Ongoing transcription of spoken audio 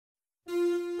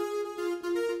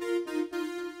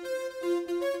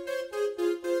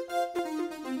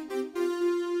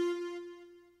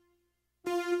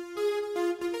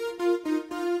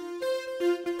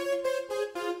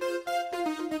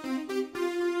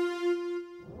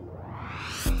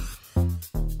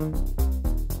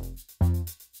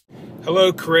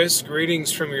Hello, Chris.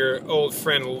 Greetings from your old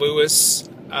friend Lewis.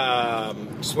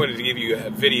 Just wanted to give you a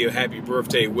video happy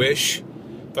birthday wish.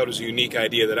 Thought it was a unique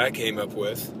idea that I came up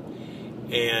with.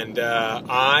 And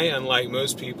unlike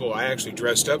most people, I actually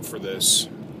dressed up for this,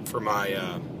 for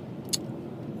my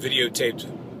videotaped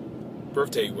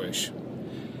birthday wish.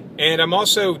 And I'm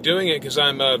also doing it because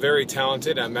I'm very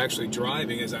talented. I'm actually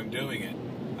driving as I'm doing it.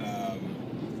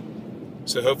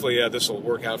 So hopefully this will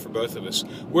work out for both of us.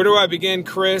 Where do I begin,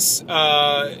 Chris?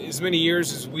 As many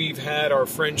years as we've had our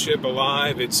friendship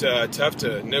alive, it's tough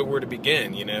to know where to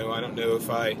begin. You know, I don't know if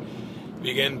I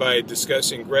begin by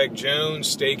discussing Greg Jones,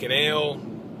 steak and ale,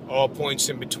 all points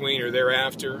in between or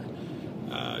thereafter,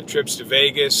 trips to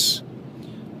Vegas.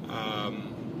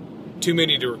 Too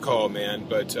many to recall, man,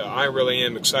 but I really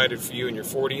am excited for you and your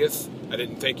 40th. I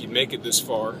didn't think you'd make it this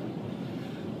far,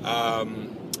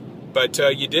 but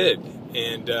you did.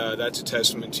 And that's a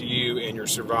testament to you and your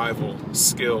survival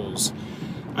skills.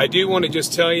 I do want to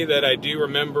just tell you that I do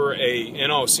remember,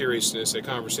 in all seriousness, a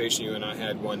conversation you and I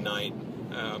had one night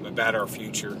about our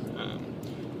future.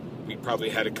 We probably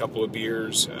had a couple of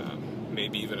beers,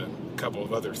 maybe even a couple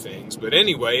of other things. But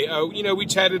anyway, you know, we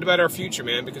chatted about our future,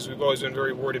 man, because we've always been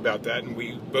very worried about that. And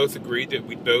we both agreed that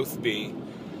we'd both be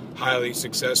highly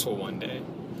successful one day.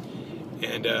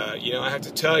 And, you know, I have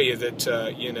to tell you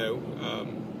that, you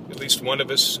know, at least one of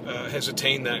us has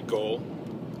attained that goal.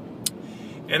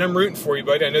 And I'm rooting for you,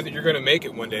 buddy. I know that you're going to make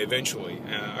it one day eventually.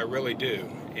 I really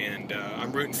do. And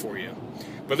I'm rooting for you.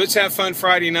 But let's have fun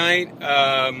Friday night.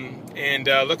 And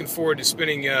looking forward to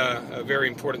spending a very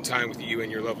important time with you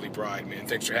and your lovely bride, man.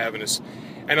 Thanks for having us.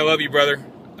 And I love you, brother.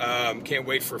 Can't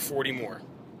wait for 40 more.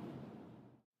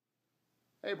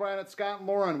 Hey, Brian, it's Scott and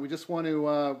Lauren. We just want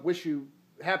to wish you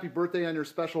happy birthday on your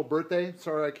special birthday.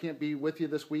 Sorry I can't be with you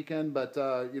this weekend, but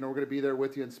you know, we're going to be there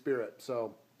with you in spirit.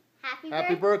 So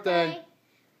happy birthday.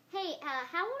 Hey,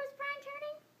 how old is Brian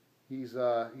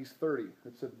turning? He's 30.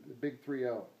 It's a big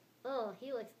 3-0. Oh,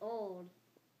 he looks old.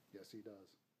 Yes, he does.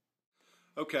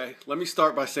 Okay, let me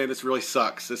start by saying this really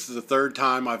sucks. This is the third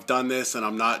time I've done this and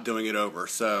I'm not doing it over.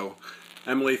 So,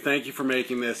 Emily, thank you for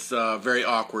making this very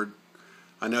awkward.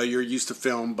 I know you're used to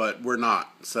film, but we're not.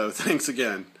 So thanks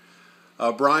again.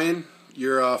 Brian,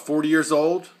 you're 40 years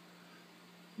old.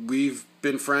 We've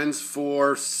been friends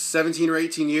for 17 or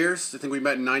 18 years. I think we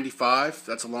met in 95.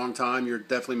 That's a long time. You're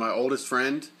definitely my oldest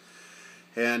friend.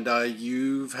 And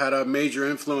you've had a major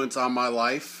influence on my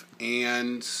life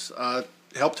and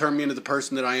helped turn me into the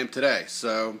person that I am today.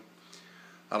 So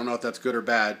I don't know if that's good or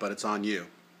bad, but it's on you.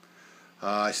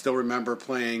 I still remember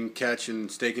playing catch in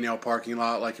Steak and Ale parking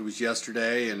lot like it was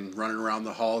yesterday and running around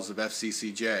the halls of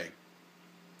FCCJ.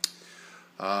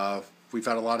 We've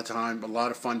had a lot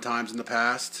of fun times in the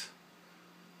past.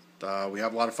 We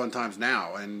have a lot of fun times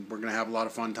now, and we're going to have a lot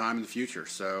of fun time in the future.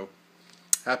 So,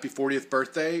 happy 40th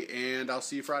birthday, and I'll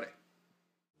see you Friday.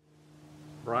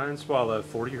 Brian Swallow,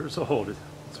 40 years old.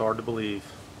 It's hard to believe.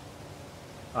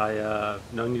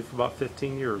 Known you for about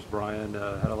 15 years, Brian.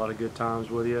 Had a lot of good times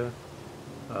with you.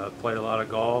 Played a lot of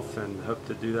golf, and hope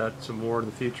to do that some more in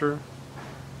the future.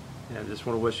 And just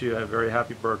want to wish you a very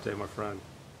happy birthday, my friend.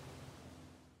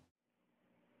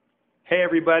 Hey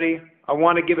everybody, I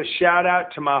want to give a shout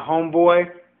out to my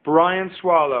homeboy, Brian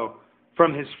Swallow,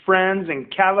 from his friends in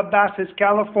Calabasas,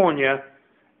 California,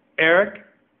 Eric,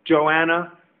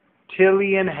 Joanna,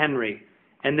 Tilly, and Henry.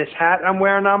 And this hat I'm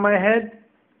wearing on my head,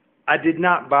 I did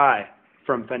not buy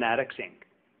from Fanatics Inc.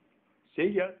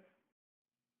 See ya.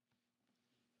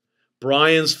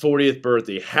 Brian's 40th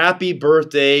birthday. Happy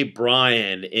birthday,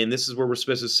 Brian. And this is where we're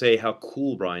supposed to say how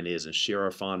cool Brian is and share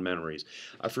our fond memories.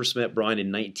 I first met Brian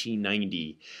in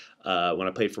 1990 when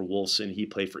I played for Wolfson. He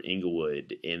played for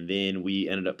Inglewood. And then we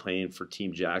ended up playing for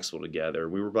Team Jacksonville together.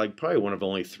 We were like probably one of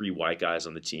only 3 white guys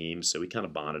on the team, so we kind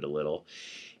of bonded a little.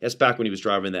 That's back when he was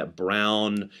driving that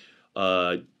brown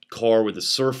car with a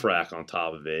surf rack on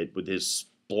top of it with his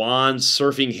blonde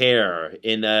surfing hair,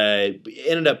 and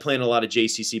ended up playing a lot of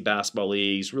JCC basketball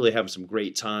leagues, really having some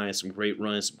great times, some great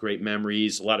runs, some great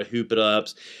memories, a lot of hoop it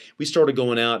ups. We started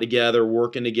going out together,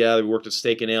 working together. We worked at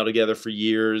Steak and Ale together for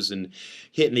years and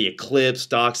hitting the Eclipse,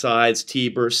 Docksides,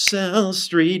 T-Burr, South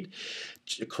Street,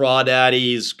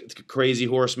 Crawdaddy's, Crazy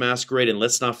Horse Masquerade, and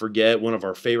let's not forget one of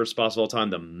our favorite spots of all time,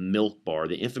 the Milk Bar,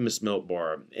 the infamous Milk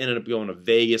Bar. Ended up going to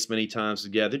Vegas many times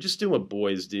together, just doing what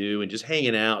boys do and just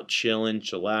hanging out, chilling,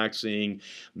 chillaxing,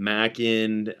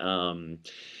 macking,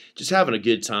 just having a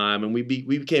good time. And we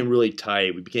became really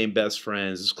tight. We became best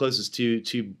friends, as close as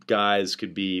two guys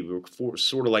could be. We were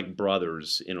sort of like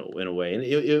brothers in a way, and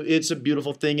it's a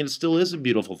beautiful thing, and it still is a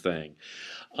beautiful thing.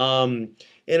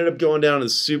 Ended up going down to the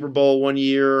Super Bowl one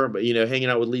year, but hanging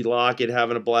out with Lee Lockett,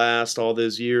 having a blast all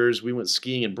those years. We went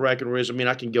skiing in Breckenridge. I mean,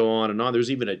 I can go on and on.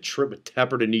 There's even a trip with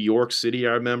Tepper to New York City,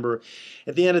 I remember.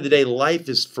 At the end of the day, life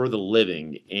is for the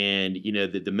living, and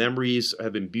the memories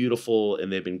have been beautiful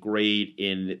and they've been great,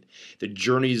 and the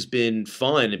journey's been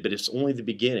fun, but it's only the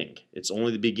beginning. It's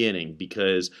only the beginning,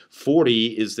 because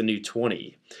 40 is the new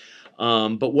 20.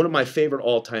 But one of my favorite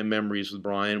all-time memories with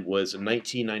Brian was in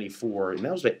 1994, and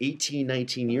that was about 18,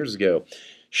 19 years ago.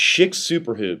 Schick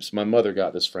Super Hoops. My mother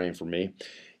got this frame for me.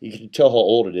 You can tell how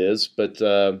old it is, but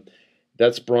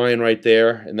that's Brian right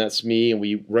there, and that's me, and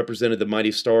we represented the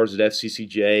Mighty Stars at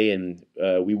FCCJ, and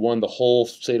we won the whole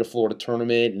state of Florida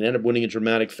tournament and ended up winning in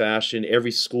dramatic fashion.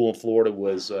 Every school in Florida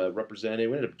was represented.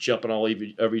 We ended up jumping all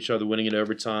over each other, winning it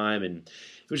overtime, and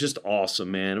it was just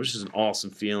awesome, man. It was just an awesome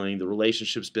feeling. The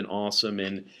relationship's been awesome,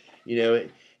 and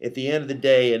at the end of the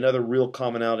day, another real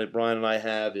commonality that Brian and I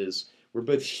have is we're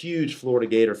both huge Florida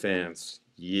Gator fans.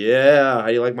 Yeah, how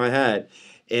do you like my hat?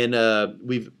 And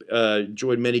we've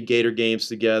enjoyed many Gator games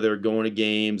together, going to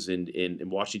games and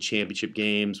watching championship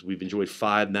games. We've enjoyed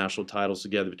 5 national titles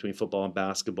together between football and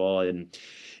basketball, and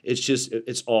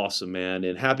it's awesome, man.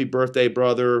 And happy birthday,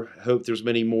 brother. Hope there's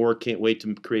many more. Can't wait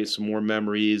to create some more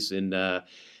memories, and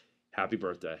happy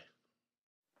birthday.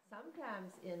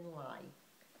 Sometimes in life,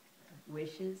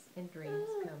 wishes and dreams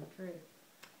come true.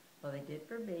 Well, they did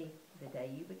for me the day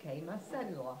you became my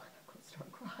son-in-law. I'm going to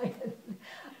start crying.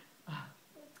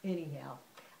 Anyhow,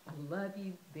 I love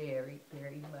you very,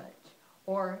 very much.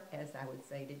 Or, as I would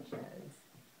say to Jones,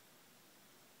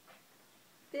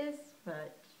 this much.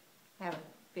 Have a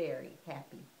very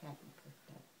happy, happy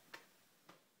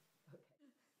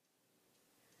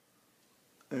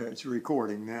birthday. It's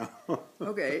recording now.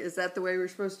 Okay, is that the way we're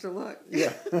supposed to look?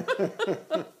 Yeah.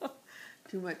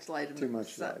 Too much light in Too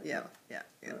much light. Yeah. All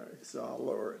right, so I'll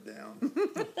lower it down.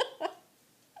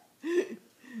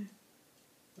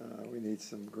 We need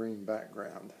some green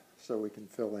background so we can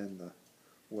fill in the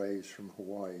waves from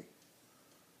Hawaii.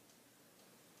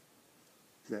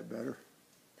 Is that better?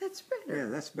 That's better. Yeah,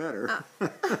 that's better.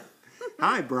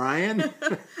 Hi, Brian.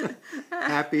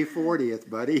 Happy 40th,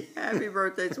 buddy. Happy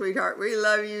birthday, sweetheart. We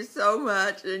love you so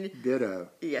much. And ditto.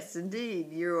 Yes, indeed.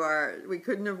 You are. We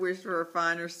couldn't have wished for a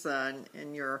finer son.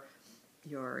 And your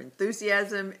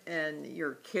enthusiasm and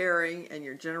your caring and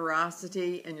your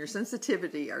generosity and your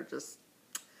sensitivity are just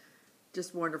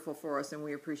wonderful for us, and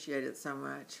we appreciate it so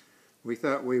much. We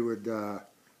thought we would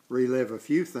relive a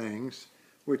few things,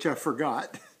 which I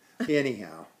forgot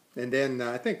anyhow. And then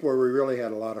I think where we really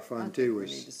had a lot of fun too was...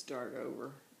 we need to start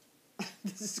over.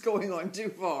 This is going on too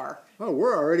far. Oh,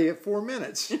 we're already at 4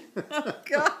 minutes. Oh,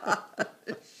 gosh.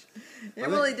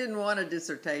 Emily didn't want a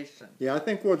dissertation. Yeah, I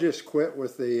think we'll just quit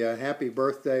with the happy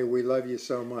birthday, we love you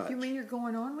so much. You mean you're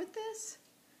going on with this?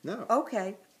 No.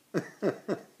 Okay.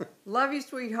 Love you,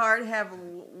 sweetheart. Have a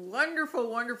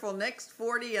wonderful, wonderful next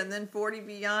 40 and then 40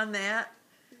 beyond that.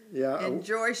 Yeah.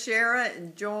 Enjoy Shara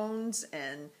and Jones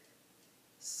and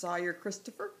Sawyer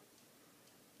Christopher.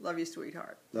 Love you,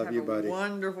 sweetheart. Love you, buddy. Have a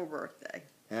wonderful birthday.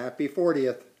 Happy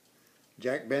 40th.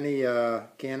 Jack Benny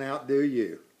can't outdo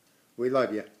you. We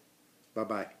love you.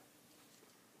 Bye-bye.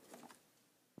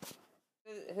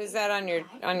 Who's that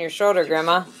on your shoulder,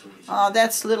 Grandma? Oh,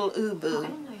 that's little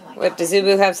Ubu. What, does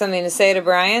Ubu have something to say to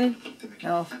Brian?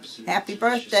 Oh, happy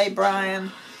birthday,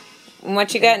 Brian. And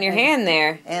what you got in your hand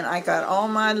there? And I got all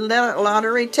my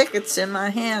lottery tickets in my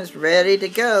hands, ready to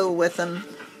go with them.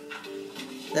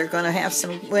 They're going to have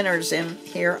some winners in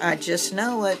here. I just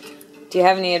know it. Do you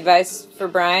have any advice for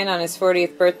Brian on his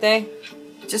 40th birthday?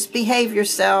 Just behave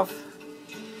yourself.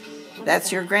 That's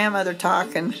your grandmother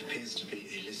talking.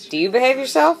 Do you behave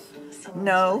yourself?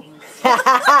 No.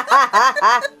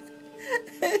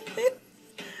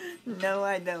 No,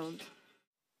 I don't.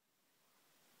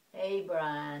 Hey,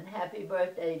 Brian. Happy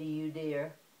birthday to you,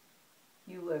 dear.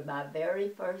 You were my very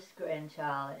first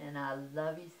grandchild, and I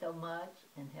love you so much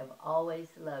and have always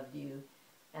loved you.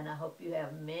 And I hope you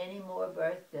have many more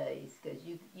birthdays, because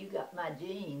you got my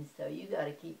genes, so you got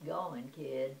to keep going,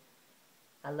 kid.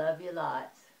 I love you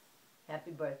lots.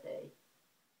 Happy birthday.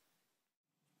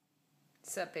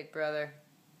 What's up, big brother?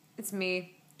 It's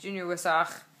me, Junior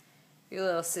Wisach, you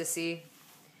little sissy,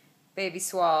 baby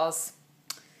Swalls.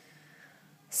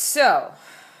 So,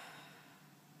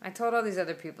 I told all these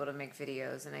other people to make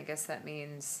videos, and I guess that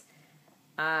means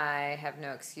I have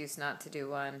no excuse not to do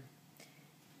one.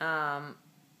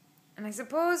 And I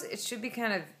suppose it should be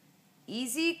kind of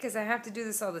easy, because I have to do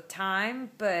this all the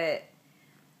time, but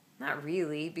not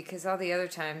really, because all the other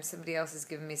times somebody else has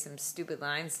given me some stupid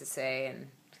lines to say, and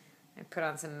I put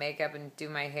on some makeup and do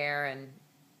my hair, and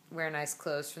wear nice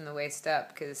clothes from the waist up,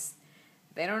 because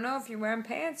they don't know if you're wearing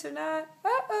pants or not.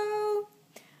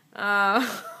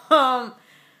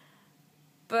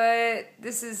 But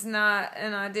this is not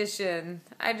an audition.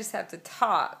 I just have to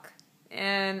talk.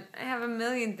 And I have a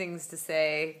million things to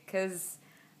say, because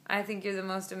I think you're the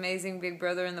most amazing big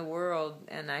brother in the world.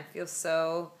 And I feel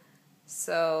so,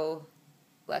 so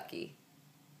lucky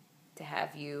to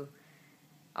have you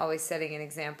always setting an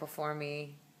example for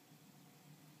me.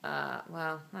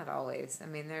 Well, not always. I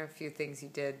mean, there are a few things you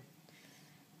did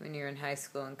when you were in high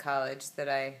school and college that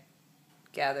I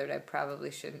gathered I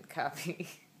probably shouldn't copy.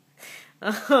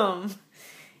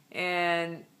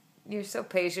 And you're so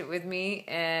patient with me,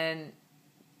 and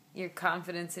your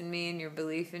confidence in me and your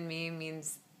belief in me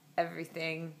means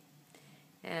everything.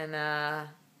 And,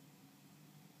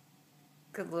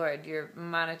 good Lord, your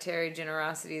monetary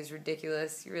generosity is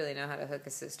ridiculous. You really know how to hook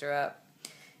a sister up.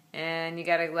 And you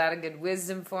got a lot of good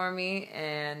wisdom for me,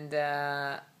 and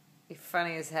you're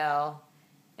funny as hell.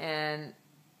 And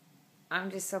I'm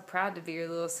just so proud to be your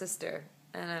little sister.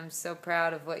 And I'm so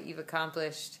proud of what you've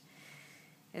accomplished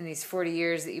in these 40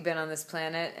 years that you've been on this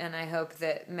planet. And I hope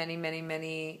that many, many,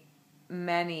 many,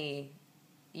 many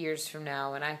years from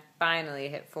now, when I finally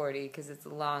hit 40, because it's a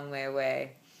long way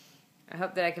away, I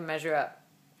hope that I can measure up.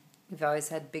 You've always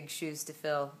had big shoes to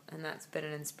fill, and that's been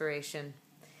an inspiration.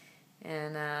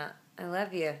 And I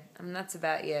love you. I'm nuts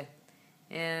about you.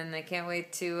 And I can't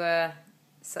wait to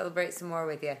celebrate some more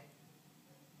with you.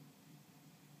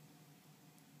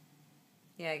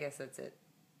 Yeah, I guess that's it.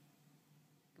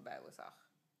 Goodbye, Wasach.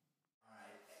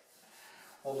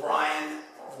 Well, Brian,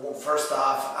 first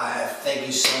off, I thank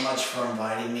you so much for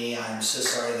inviting me. I'm so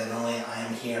sorry that only I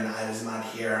am here and Ida's not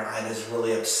here. Ida's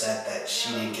really upset that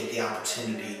she didn't get the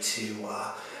opportunity to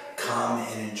come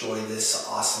and enjoy this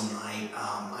awesome night.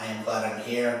 I am glad I'm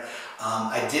here.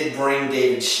 I did bring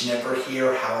David Schnipper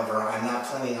here, however, I'm not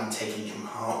planning on taking him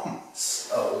home.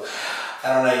 So,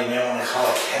 I don't know, you may want to call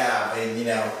a cab. And, you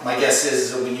know, my guess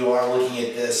is that when you are looking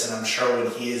at this, and I'm sure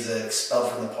when he is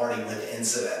expelled from the party with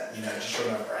incident, you know, just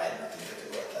remember I had nothing to do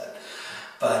with it.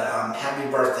 But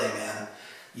happy birthday, man.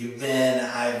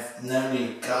 I've known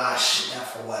you, gosh, now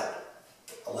for what?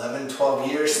 11,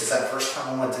 12 years since that first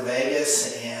time I went to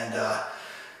Vegas, and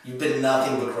you've been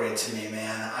nothing but great to me,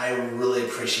 man. I really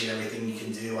appreciate everything you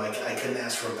can do. I couldn't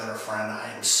ask for a better friend.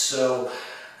 I am so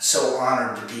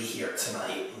honored to be here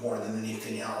tonight, more than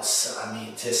anything else. I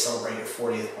mean, to celebrate your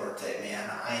 40th birthday, man.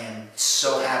 I am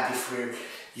so happy for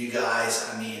you guys.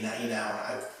 I mean, you know,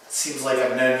 it seems like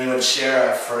I've known you and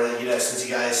Shara for, you know, since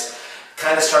you guys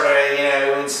kind of started, you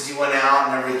know, since you went out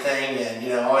and everything, and, you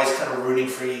know, always kind of rooting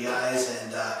for you guys,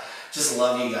 and just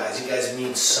love you guys. You guys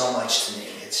mean so much to me.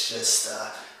 It's just,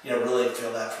 you know, really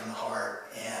feel that from the heart.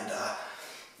 And,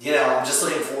 you know, I'm just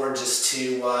looking forward just to,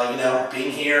 you know,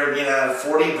 being here, you know,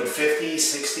 40, but 50,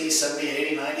 60, 70,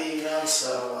 80, 90, you know,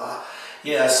 so,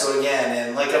 you know, so again,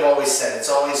 and like I've always said, it's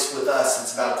always with us,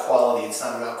 it's about quality, it's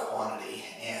not about quantity.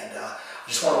 And I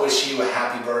just want to wish you a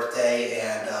happy birthday,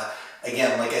 and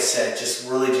again, like I said, just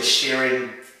really just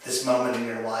sharing this moment in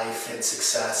your life and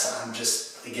success. I'm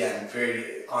just, again,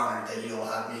 very honored that you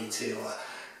allowed me to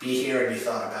be here and you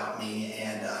thought about me.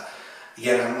 And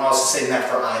again, I'm also saying that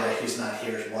for Ida, who's not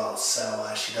here as well. So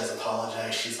she does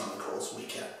apologize. She's on the girls'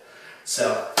 weekend.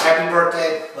 So happy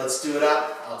birthday. Let's do it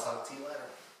up. I'll talk to you later.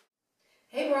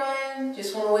 Hey Brian,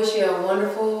 just want to wish you a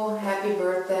wonderful, happy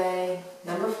birthday.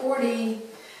 Number 40.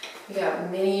 You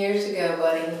got many years to go,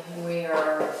 buddy. And we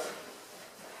are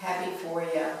happy for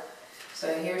you.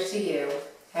 So here's to you.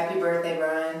 Happy birthday,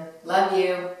 Brian. Love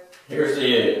you. Here's to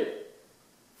you.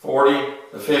 40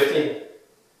 to 50.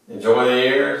 Enjoy the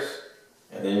years,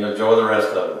 and then you'll enjoy the rest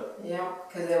of it. Yeah,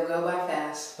 because they'll go by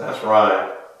fast. That's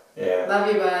right. Yeah.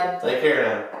 Love you, bud. Take care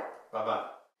now.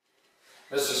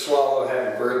 Bye-bye. Mr. Swallow,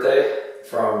 happy birthday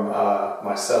from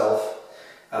myself.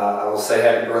 I will say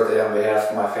happy birthday on behalf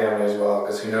of my family as well,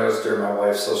 because who knows during my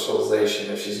wife's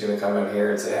socialization if she's going to come in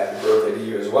here and say happy birthday to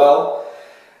you as well.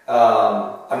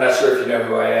 I'm not sure if you know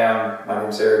who I am. My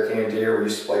name's Eric Andier. We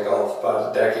used to play golf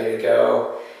about a decade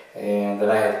ago, and then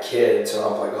I had kids, so I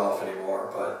don't play golf anymore.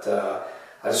 But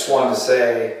I just wanted to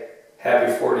say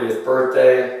happy 40th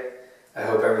birthday. I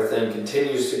hope everything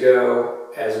continues to go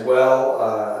as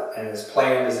well and as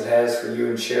planned as it has for you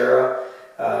and Shara,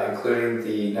 including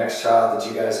the next child that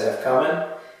you guys have coming.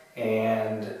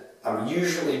 And I'm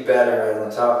usually better on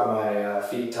the top of my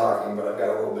feet talking, but I've got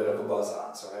a little bit of a buzz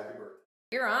on, so happy birthday.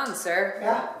 You're on, sir.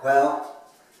 Yeah, well,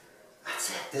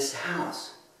 that's it, this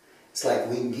house. It's like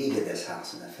we needed this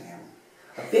house in the family.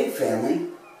 A big family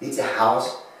needs a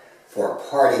house for a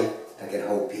party that can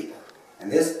hold people.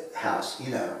 And this house, you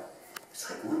know, it's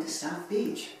like one to South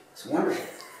Beach. It's wonderful.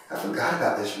 I forgot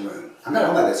about this room. I'm not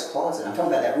talking about this closet. I'm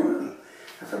talking about that room.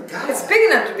 I forgot. It's big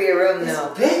enough to be a room,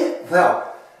 though. It's big.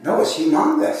 Well, no, it's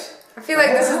humongous. I feel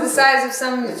like this is the size of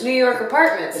some New York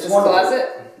apartments. This closet.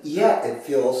 Yeah, it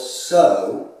feels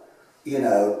so, you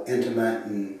know, intimate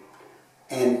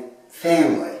and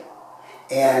family.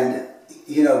 And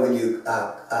you know, when you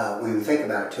think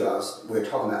about it too, we were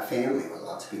talking about family with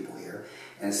lots of people here,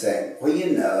 and saying, well,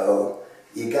 you know,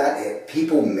 you got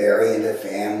people marry into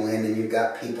family, and then you've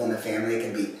got people in the family that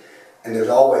can be, and there's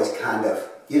always kind of,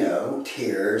 you know,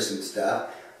 tears and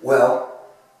stuff. Well,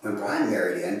 when Brian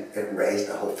married in, it raised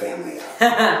the whole family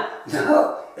up.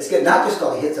 No, it's good. Not just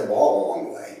because he hits a ball along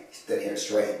the way, that hit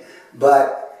straight,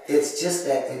 but it's just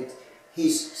that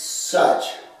he's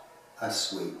such a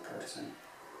sweet person,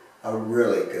 a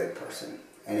really good person,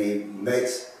 and he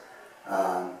makes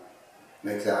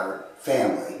our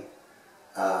family.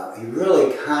 He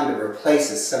really kind of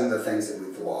replaces some of the things that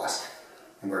we've lost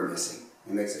and we're missing.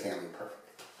 He makes the family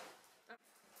perfect.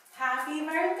 Happy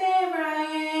birthday,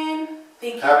 Brian!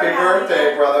 Thank you Happy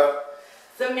birthday, brother.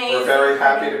 It's amazing. We're very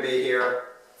happy to be here.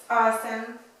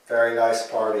 Awesome. Very nice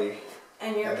party.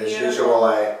 And you're as beautiful. usual,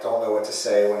 I don't know what to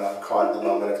say when I'm caught in the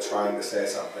moment of trying to say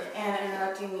something. And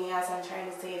interrupting me as I'm trying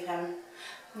to save him.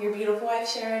 Your beautiful wife,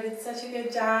 Sharon, did such a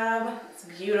good job. It's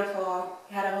beautiful.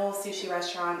 You had a whole sushi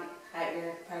restaurant at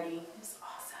your party. It was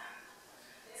awesome.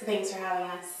 So thanks for having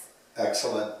us.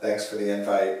 Excellent. Thanks for the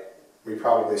invite. We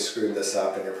probably screwed this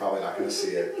up and you're probably not going to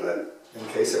see it, but in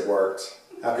case it worked,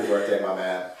 happy birthday, my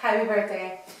man. Happy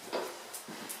birthday.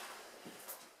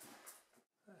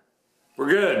 We're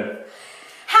good.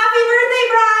 Happy birthday,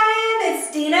 Brian!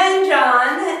 It's Dina and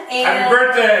John. And Happy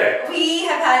birthday! We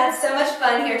have had so much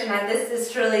fun here tonight. This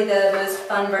is truly the most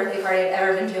fun birthday party I've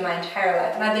ever been to in my entire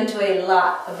life. And I've been to a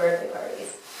lot of birthday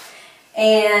parties.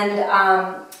 And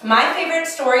my favorite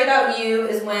story about you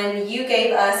is when you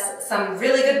gave us some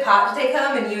really good pot to take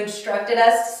home and you instructed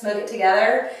us to smoke it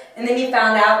together. And then you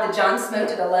found out that John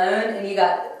smoked it alone and you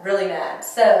got really mad.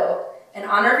 So, in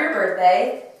honor of your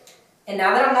birthday, and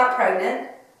now that I'm not pregnant,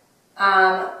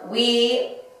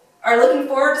 we are looking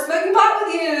forward to smoking pot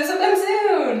with you sometime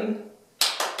soon.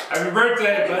 Happy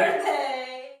birthday, buddy. Happy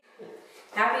birthday.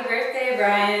 Happy birthday,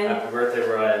 Brian. Happy birthday,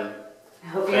 Brian. I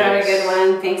hope you had a good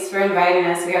one. Thanks for inviting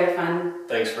us. We had fun.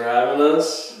 Thanks for having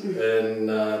us. And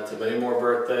to many more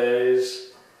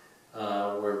birthdays.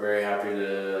 We're very happy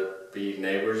to be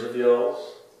neighbors of y'all's.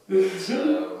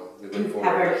 So we look forward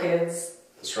Have our kids.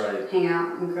 That's right. Hang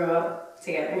out and grow up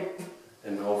together.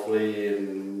 And hopefully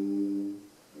in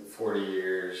 40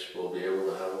 years we'll be able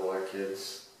to have all our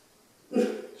kids.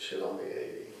 Shit, I'll be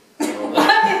 80.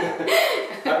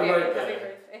 Happy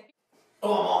birthday.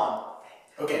 Oh, I'm on.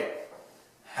 Okay.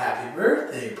 Happy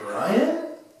birthday, Brian.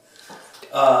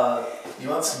 You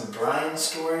want some Brian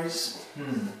stories?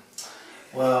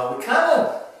 Well, we kind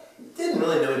of didn't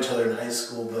really know each other in high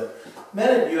school, but met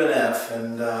at UNF,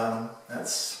 and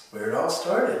that's where it all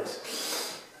started.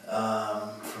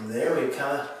 From there, we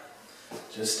kind of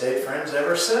just stayed friends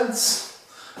ever since.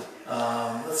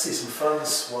 Let's see, some fun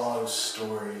Swallow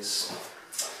stories.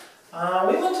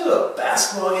 We went to a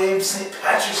basketball game, St.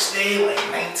 Patrick's Day, like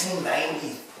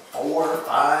 1994 or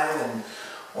 5 in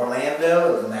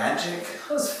Orlando at the Magic.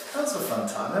 That was a fun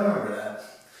time. I remember that.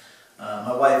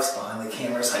 My wife's behind the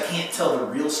camera, so I can't tell the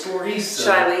real stories. So.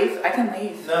 Should I leave? I can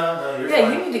leave. No, you're yeah,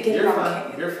 fine. you need to get You're it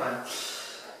fine. on. You're fine.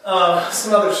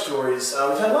 Some other stories.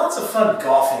 We've had lots of fun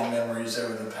golfing memories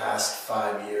over the past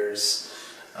 5 years.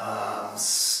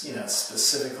 You know,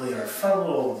 specifically our fun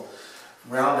little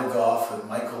round of golf with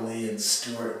Michael Lee and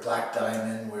Stuart at Black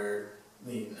Diamond, where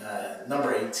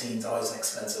number 18 is always an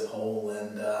expensive hole,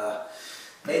 and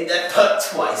made that putt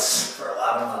twice for a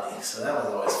lot of money. So that was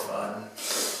always fun.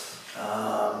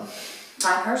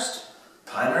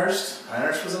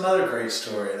 Pinehurst was another great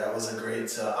story. That was a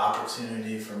great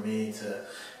opportunity for me to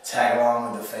tag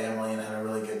along with the family and have a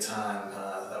really good time.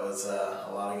 That was a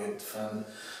lot of good fun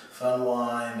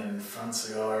wine and fun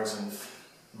cigars, and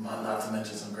not to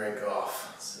mention some great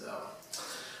golf. So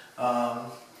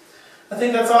I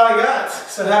think that's all I got.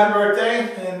 So happy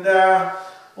birthday, and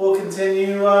we'll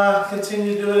continue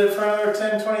doing it for another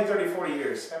 10, 20, 30, 40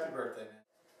 years. Happy birthday.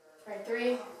 All right,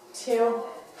 3, 2,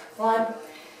 1.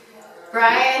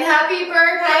 Brian, happy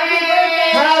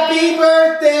birthday! Happy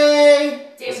birthday!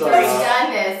 David's already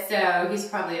done this, so he's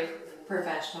probably a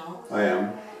professional. I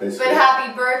am. But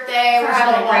happy birthday! We're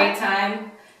having a great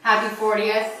time. Happy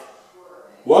 40th.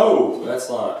 Whoa, that's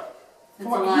a lot. That's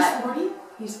a lot. He's 40?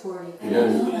 He's 40.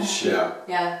 Yeah.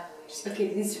 Yeah. Just look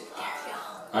at these.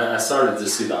 I started to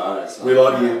see the eyes. We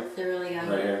love you. They're really young.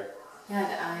 Right here. Yeah,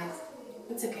 the eyes.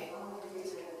 It's okay.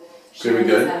 Should we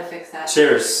good? How to fix that.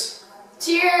 Cheers.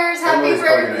 Cheers! Happy Emily's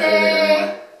probably gonna edit it birthday!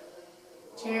 anyway.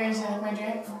 Cheers, my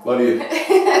drink. Love you.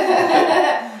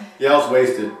 Y'all's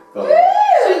wasted. But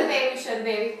Show the baby, show the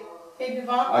baby. Baby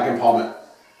bump. I can palm it.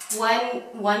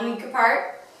 1 week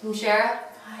apart from Shara.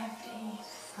 5 days.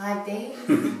 5 days?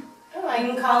 Oh, I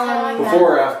can call him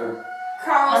Before or after?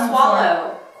 Carl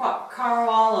Swallow. Carl.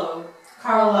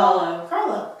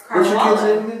 What's your kid's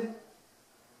name again?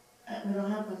 We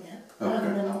don't have one yet.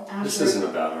 Okay. This isn't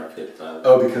about our kid, but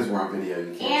Oh, because we're on video,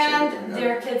 you can't say And it.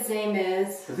 their kid's name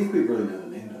is I think we really know the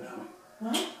name, though, don't we?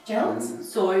 what?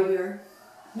 Jones? Sawyer.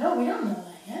 No, we don't know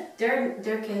that yet. They're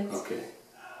kids. Okay.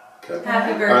 Okay.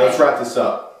 Happy birthday. All right, let's wrap this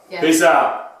up. Yeah. peace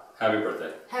out. Happy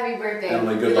birthday. Happy birthday.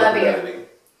 Emily, good we luck love with you. editing.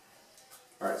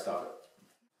 All right, stop it.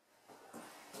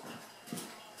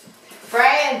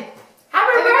 Brian,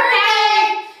 happy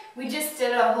birthday! We just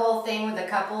did a whole thing with the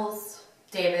couples.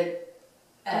 David,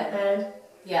 Ed.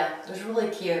 Yeah, it was really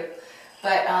cute.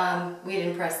 But we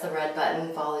didn't press the red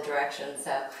button, follow the directions.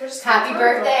 So happy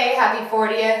birthday, happy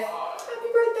 40th. Happy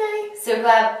birthday. So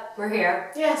glad we're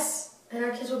here. Yes, and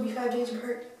our kids will be 5 days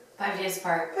apart. 5 days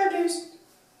apart. 5 days.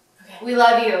 Okay. We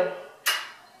love you.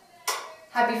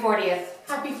 Happy 40th.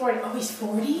 Happy 40. Oh, he's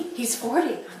 40? He's 40.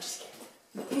 I'm just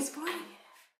kidding. He's 40.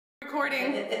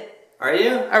 Recording. Are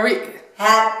you? Are we?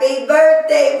 Happy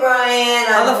birthday, Brian.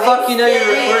 How the fuck you know you're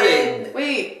recording?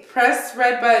 Wait, press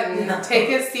red button, take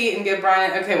a seat, and give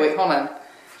Brian. Okay, wait, hold on.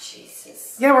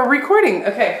 Jesus. Yeah, we're recording.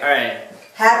 Okay. All right.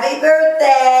 Happy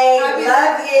birthday. Love you.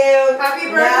 Happy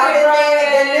Now birthday, the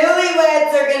Brian.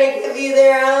 newlyweds are going to give you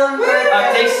their own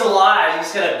birthday. Thanks a lot. You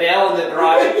just gotta bail in the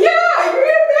garage. Yeah, you're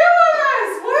gonna bail on us.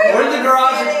 What? We're in the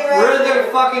garage. We're in the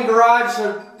fucking garage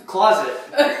closet.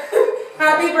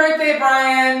 Happy birthday,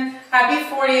 Brian. Happy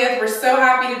 40th. We're so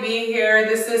happy to be here.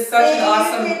 This is such an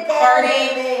awesome party.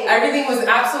 Everything was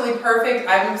absolutely perfect.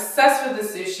 I'm obsessed with the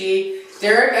sushi.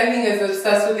 Derek, I think, is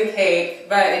obsessed with the cake.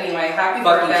 But anyway, happy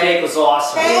Fucking birthday. cake was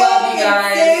awesome. We love you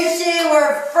guys. Sushi,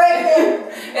 we're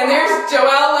freaking. And there's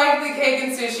Joelle liked the cake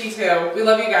and sushi too. We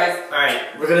love you guys. All right,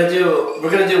 we're gonna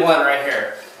do one right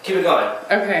here. Keep it going.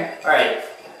 Okay. All right.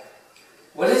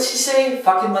 What did she say?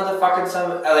 Fucking motherfucking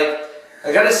some.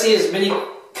 I gotta see as many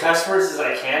cuss words as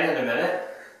I can in a minute.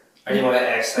 Or do you want to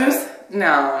X that?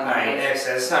 No. All right, X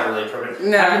that. It's not really perfect.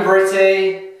 No. Happy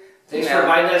birthday. Thanks No. for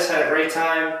inviting us. Had a great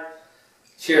time.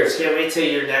 Cheers. Can't wait till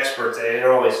your next birthday.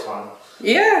 They're always fun.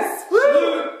 Yes.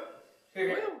 Woo!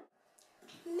 Here.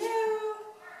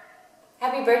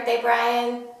 Happy birthday,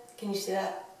 Brian. Can you see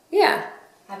that? Yeah.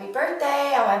 Happy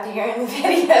birthday. I want to hear in the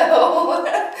video.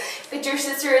 But your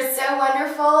sister is so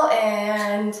wonderful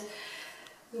and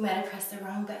we might have pressed the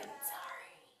wrong button.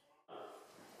 Sorry.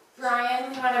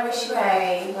 Brian, we want to wish you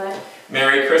a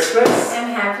Merry Christmas.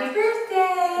 and happy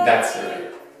birthday. That's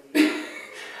it.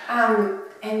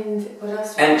 And what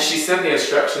else? And she said the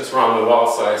instructions were on the wall,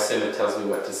 so I assume it tells me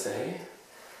what to say.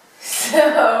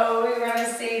 So we want to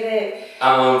say that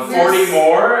 40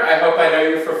 more. I hope I know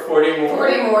you for 40 more.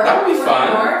 40 more. That would be 40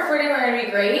 fun. More. 40 more would be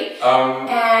great.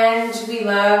 And we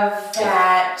love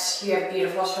that you have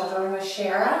beautiful children with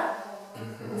Shara.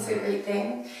 It's a great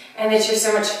thing. And that you're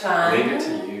so much fun. Leave it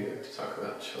to you to talk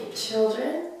about children.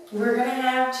 Children? We're going to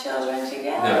have children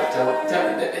together. No,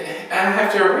 don't. I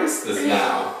have to erase this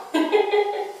now.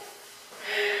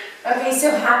 Okay, so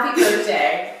happy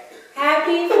birthday.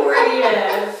 Happy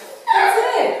 40th. That's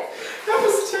it. That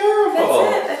was terrible.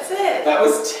 That's it. That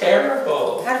was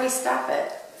terrible. How do we stop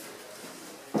it?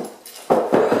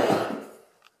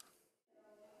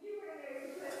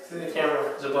 See the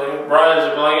camera. Is it blinking? Brian, is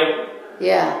it blinking?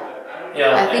 Yeah.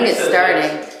 Yeah. I think it's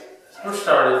starting. We're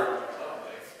started.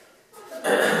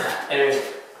 Anyway.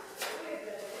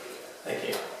 Thank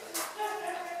you.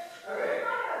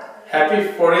 Happy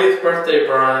 40th birthday,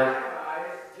 Brian.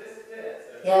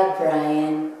 Yeah,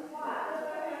 Brian.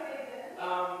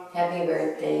 Happy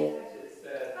birthday.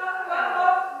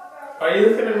 Why are you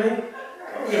looking at me? Don't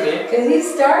look at me. Because you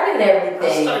started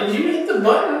everything. You hit the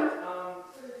button.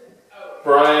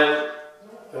 Brian,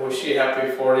 I wish you happy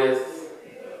 40th.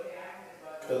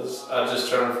 Because I just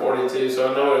turned 42,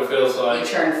 so I know what it feels like. You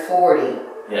turned 40.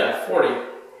 Yeah, 40.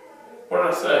 What did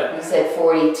I say? You said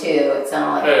 42. It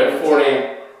sounded like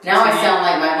 40. Now I sound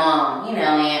like my mom. You know,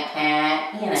 Aunt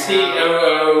Pat. You know.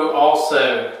 TOO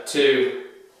also, too.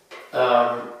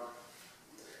 But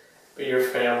your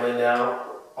family now,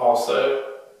 also.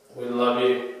 We love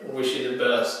you. Wish you the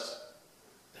best.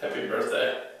 Happy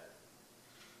birthday.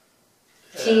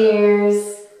 Cheers.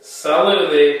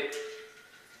 Salute.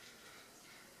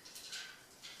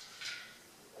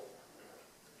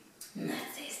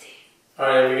 That's tasty.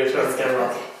 Alright, we can turn the camera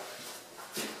off.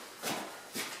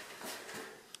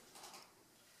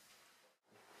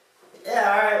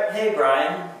 Hey,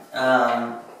 Brian.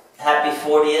 Happy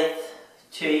 40th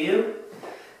to you.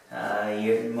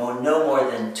 You're no more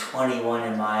than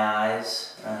 21 in my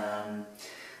eyes.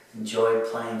 Enjoyed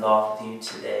playing golf with you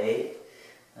today.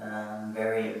 I'm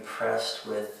very impressed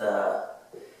with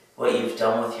what you've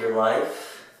done with your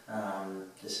life.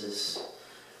 This is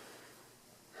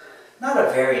not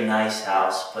a very nice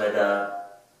house, but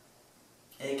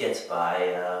it gets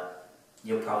by.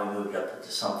 You'll probably move up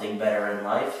into something better in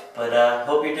life. But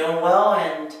hope you're doing well,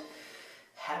 and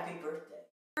happy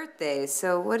birthday.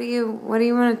 So what do you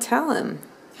want to tell him?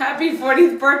 Happy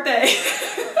 40th birthday.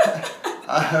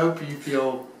 I hope you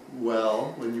feel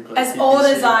well when you play As PPC. old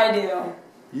as I do.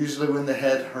 Usually when the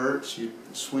head hurts, you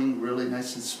swing really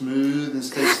nice and smooth and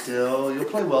stay still. You'll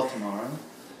play well tomorrow.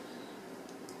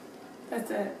 That's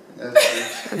it. That's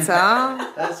it. That's all?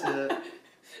 That's it.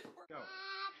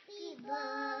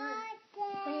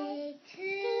 Birthday to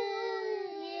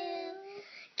you.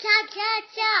 Cha cha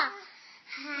cha.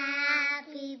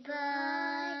 Happy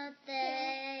birthday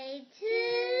to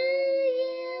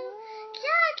you.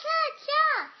 Cha cha cha.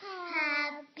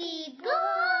 Happy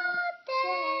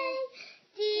birthday,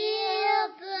 dear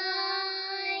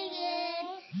Brian.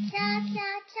 Cha cha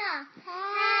cha.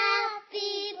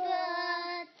 Happy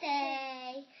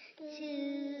birthday to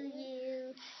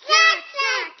you. Cha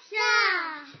cha cha.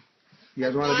 You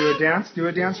guys want to do a dance? Do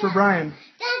a dance for Brian.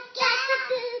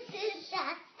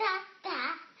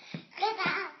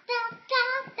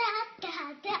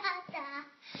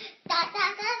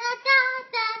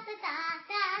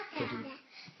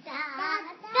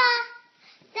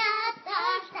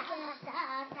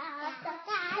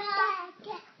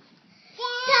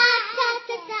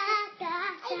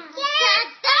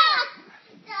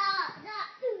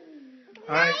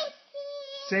 All right.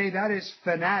 Say that is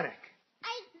fanatic.